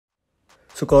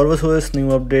So Corvus OS new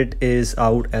update is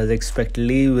out as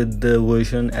expectedly with the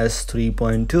version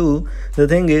S3.2. The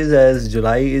thing is, as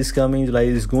July is coming, July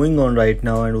is going on right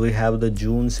now, and we have the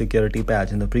June security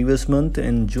patch. In the previous month,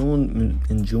 in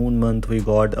June month, we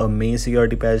got a May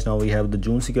security patch. Now we have the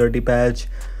June security patch.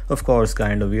 Of course,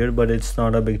 kind of weird, but it's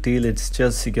not a big deal. It's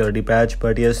just security patch.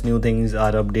 But yes, new things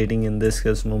are updating in this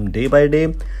custom ROM day by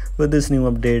day. With this new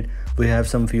update, we have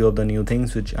some few of the new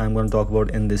things which I'm going to talk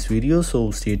about in this video, so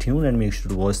stay tuned and make sure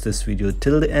to watch this video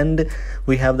till the end.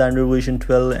 We have the Android version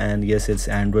 12, and yes, it's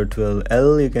Android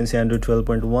 12L. You can see Android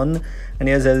 12.1, and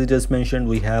yes, as I just mentioned,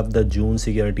 we have the June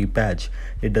security patch.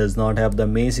 It does not have the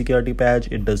May security patch.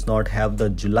 It does not have the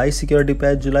July security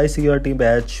patch. July security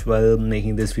patch, while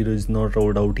making this video, is not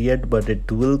rolled out yet, but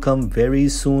it will come very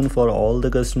soon for all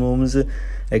the custom ROMs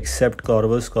except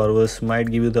Corvus. Corvus might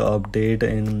give you the update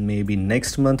in maybe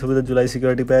next month with the July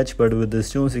security patch, but with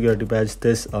this June security patch,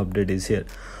 this update is here,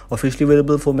 officially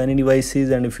available for many devices.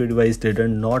 And if your device did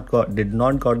not got the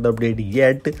update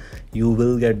yet, you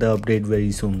will get the update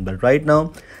very soon. But right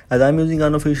now, as I'm using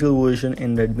unofficial version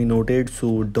in Redmi Note 8,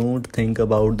 so don't think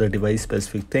about the device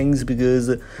specific things because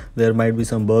there might be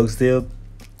some bugs there.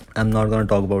 I'm not going to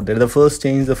talk about that.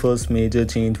 The first major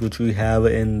change which we have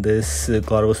in this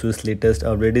Corvus latest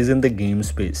update is in the game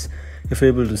space. If you're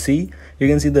able to see, you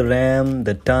can see the RAM,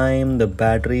 the time, the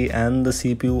battery, and the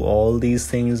CPU. All these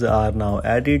things are now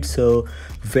added. So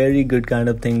very good kind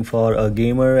of thing for a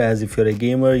gamer, as if you're a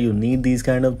gamer, you need these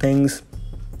kind of things.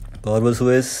 Corvus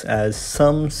OS, as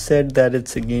some said that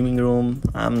it's a gaming ROM,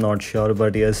 I'm not sure,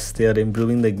 but yes, they are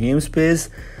improving the game space.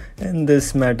 In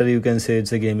this matter, you can say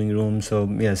it's a gaming ROM, so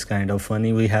yes, kind of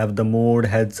funny. We have the mode,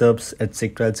 heads ups,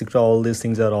 etc. All these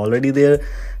things are already there,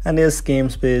 and yes, game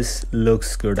space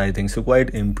looks good, I think so,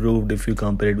 quite improved if you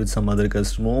compare it with some other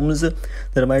custom ROMs.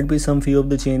 There might be some few of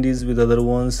the changes with other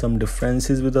ones, some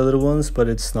differences with other ones, but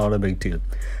it's not a big deal.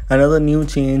 Another new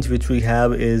change which we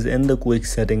have is in the quick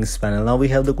settings panel. Now we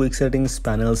have the quick settings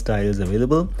panel styles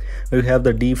available. We have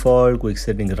the default, quick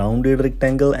setting rounded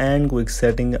rectangle, and quick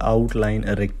setting outline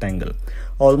rectangle.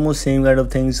 Almost same kind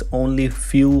of things, only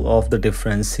few of the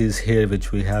differences here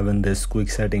which we have in this quick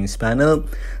settings panel.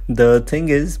 The thing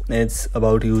is, it's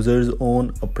about users'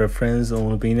 own preference,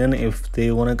 own opinion, if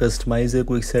they want to customize a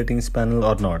quick settings panel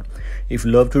or not. If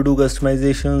you love to do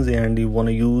customizations and you want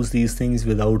to use these things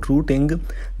without rooting,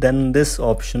 then this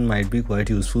option might be quite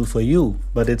useful for you,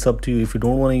 but it's up to you. If you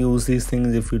don't want to use these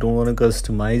things, if you don't want to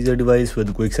customize your device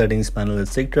with quick settings panel,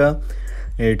 etc.,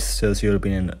 it's just your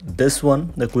opinion. This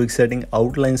one, the quick setting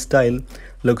outline style,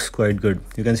 looks quite good.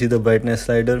 You can see the brightness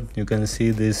slider, you can see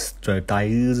this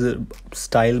tiles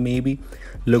style, maybe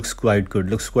looks quite good,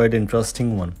 looks quite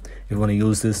interesting one. If you want to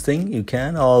use this thing, you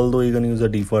can, although you can use the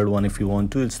default one if you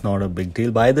want to. It's not a big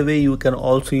deal. By the way, you can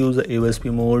also use the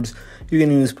AOSP modes. You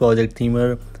can use Project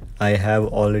Themer. I have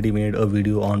already made a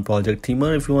video on Project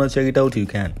Themer. If you want to check it out, you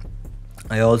can.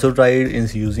 I also tried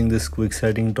using this quick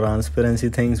setting transparency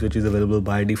things, which is available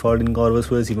by default in Corvus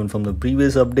OS even from the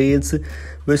previous updates,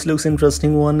 which looks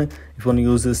interesting one. If you want to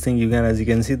use this thing, you can. As you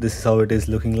can see, this is how it is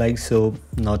looking like, so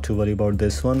not to worry about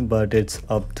this one, but it's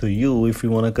up to you. If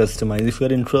you want to customize, if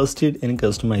you're interested in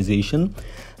customization,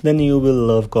 then you will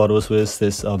love Corvus OS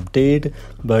this update.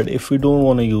 But if you don't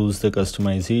want to use the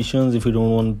customizations, if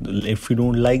you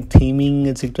don't like theming,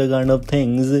 etc. kind of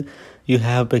things, you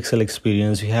have Pixel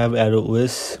Experience, you have Arrow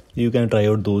OS, you can try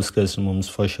out those custom ROMs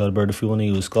for sure. But if you want to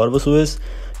use Corvus OS,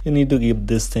 you need to keep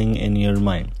this thing in your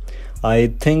mind. I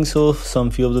think so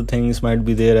some few of the things might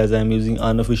be there, as I'm using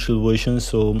unofficial versions,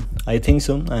 so I think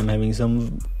so I'm having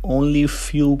some only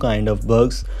few kind of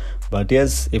bugs. But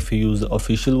yes, if you use the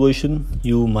official version,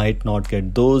 you might not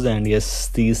get those. And yes,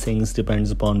 these things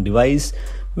depends upon device.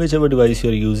 Whichever device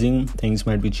you're using, things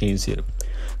might be changed here.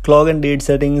 Clock and date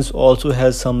settings also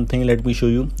has something. Let me show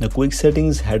you the quick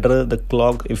settings header, the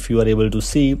clock. If you are able to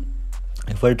see,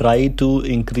 if I try to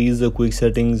increase the quick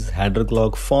settings header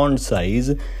clock font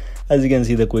size, as you can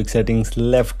see, the quick settings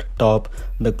left top,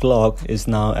 the clock is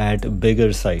now at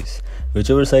bigger size.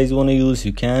 Whichever size you want to use,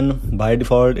 you can. By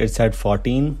default, it's at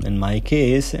 14 in my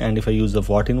case, and if I use the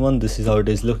 14 one, this is how it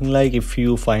is looking like. If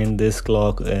you find this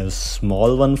clock a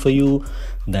small one for you,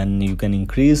 then you can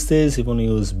increase this. If you want to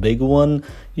use big one,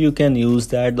 you can use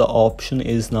that. The option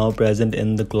is now present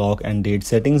in the clock and date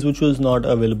settings, which was not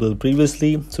available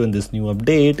previously. So in this new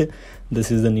update,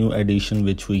 this is the new addition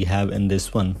which we have in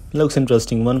this one. Looks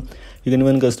interesting one. You can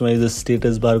even customize the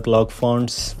status bar clock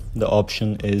fonts. The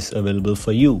option is available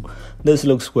for you. This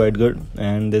looks quite good,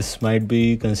 and this might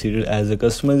be considered as a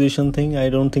customization thing. I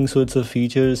don't think so it's a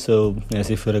feature. So yes,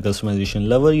 if you're a customization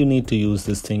lover, you need to use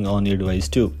this thing on your device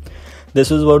too. This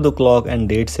is about the clock and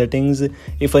date settings.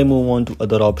 If I move on to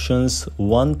other options,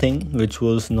 one thing which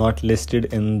was not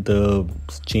listed in the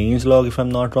change log if I'm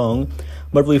not wrong,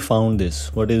 but we found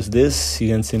this. What is this? You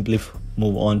can simply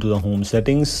move on to the home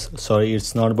settings. Sorry,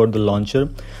 it's not about the launcher.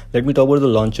 Let me talk about the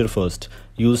launcher first.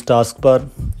 Use taskbar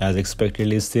as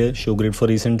expected is there. Show grid for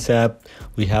recent app.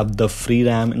 We have the free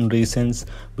RAM in recents.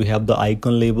 We have the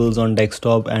icon labels on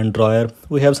desktop and drawer.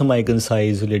 We have some icon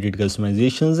size related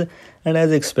customizations, and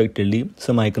as expectedly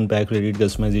some icon pack related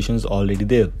customizations already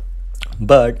there.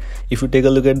 But if you take a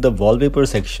look at the wallpaper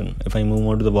section, if I move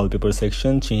on to the wallpaper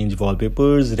section, change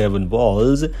wallpapers, Raven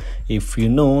walls. If you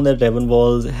know that Raven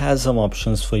walls has some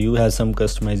options for you, has some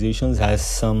customizations, has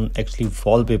some actually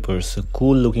wallpapers,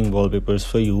 cool looking wallpapers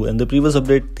for you. In the previous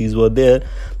update these were there,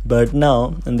 but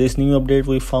now in this new update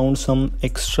we found some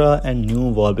extra and new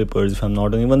wallpapers. If I'm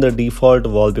not wrong, even the default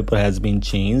wallpaper has been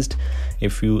changed.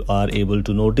 If you are able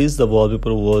to notice, the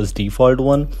wallpaper was default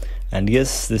one, and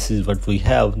yes, this is what we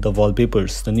have. The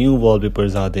wallpapers, the new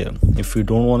wallpapers are there. If you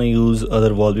don't want to use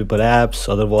other wallpaper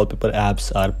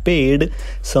apps are paid.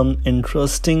 Some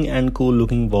interesting and cool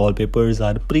looking wallpapers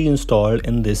are pre-installed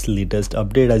in this latest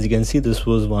update. As you can see, this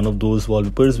was one of those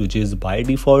wallpapers which is by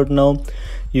default now.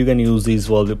 You can use these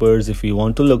wallpapers if you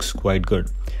want to. Looks quite good.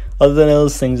 Other than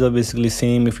else, things are basically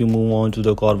same. If you move on to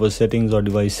the Corvus settings or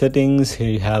device settings, here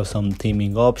you have some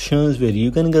theming options where you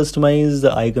can customize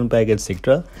the icon pack,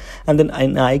 etc. And then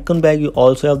in icon pack you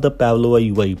also have the Pavlova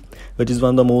UI, which is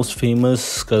one of the most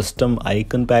famous custom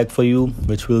icon pack for you,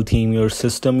 which will theme your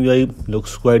system UI.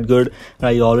 Looks quite good, and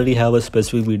I already have a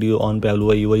specific video on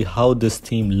Pavlova UI, how this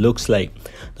theme looks like.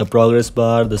 The progress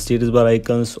bar, the status bar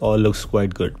icons all looks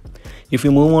quite good. If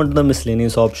you move on to the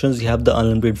miscellaneous options, you have the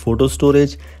unlimited photo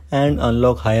storage and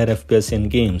unlock higher FPS in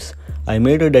games. I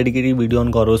made a dedicated video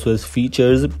on Corvus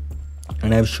features,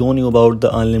 and I've shown you about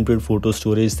the unlimited photo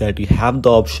storage, that you have the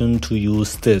option to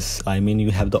use this. I mean,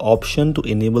 you have the option to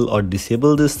enable or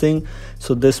disable this thing,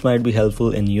 so this might be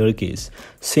helpful in your case.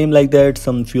 Same like that,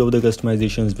 some few of the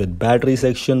customizations with battery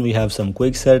section. We have some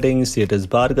quick settings, status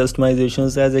bar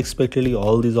customizations. As expectedly,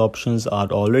 all these options are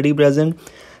already present.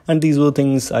 And these were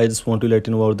things I just want to let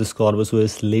you know about this Corvus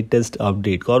OS latest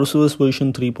update. Corvus OS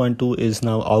version 3.2 is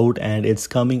now out, and it's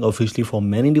coming officially for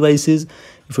many devices.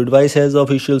 If your device has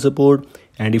official support,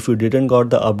 and if you didn't got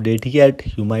the update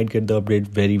yet, you might get the update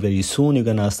very soon. You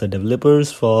can ask the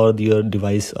developers for your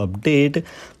device update,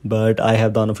 but I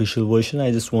have the unofficial version. I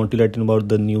just want to let you know about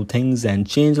the new things and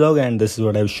changelog, and this is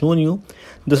what I've shown you.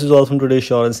 This is all from today's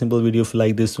short and simple video. If you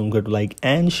like this, don't forget to like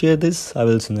and share this. I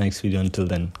will see you in the next video. Until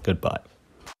then, goodbye.